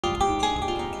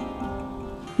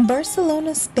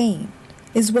Barcelona, Spain,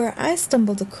 is where I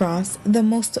stumbled across the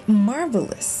most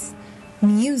marvelous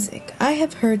music I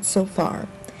have heard so far.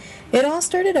 It all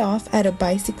started off at a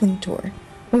bicycling tour.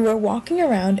 We were walking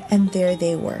around and there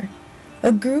they were.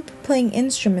 A group playing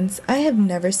instruments I have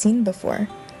never seen before.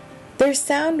 Their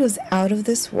sound was out of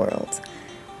this world.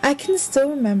 I can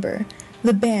still remember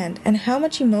the band and how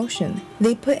much emotion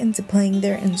they put into playing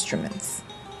their instruments.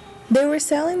 They were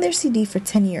selling their CD for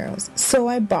 10 euros, so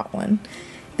I bought one.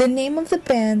 The name of the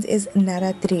band is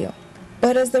Nara,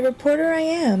 but as the reporter I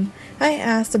am, I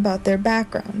asked about their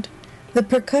background. The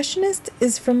percussionist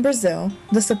is from Brazil,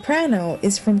 the soprano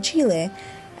is from Chile,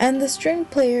 and the string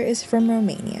player is from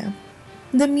Romania.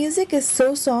 The music is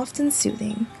so soft and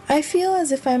soothing. I feel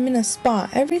as if I'm in a spa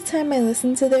every time I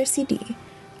listen to their CD.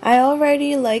 I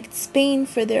already liked Spain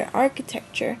for their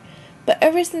architecture, but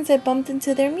ever since I bumped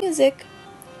into their music,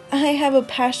 I have a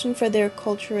passion for their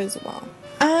culture as well.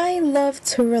 I love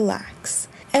to relax,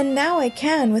 and now I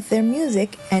can with their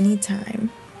music anytime.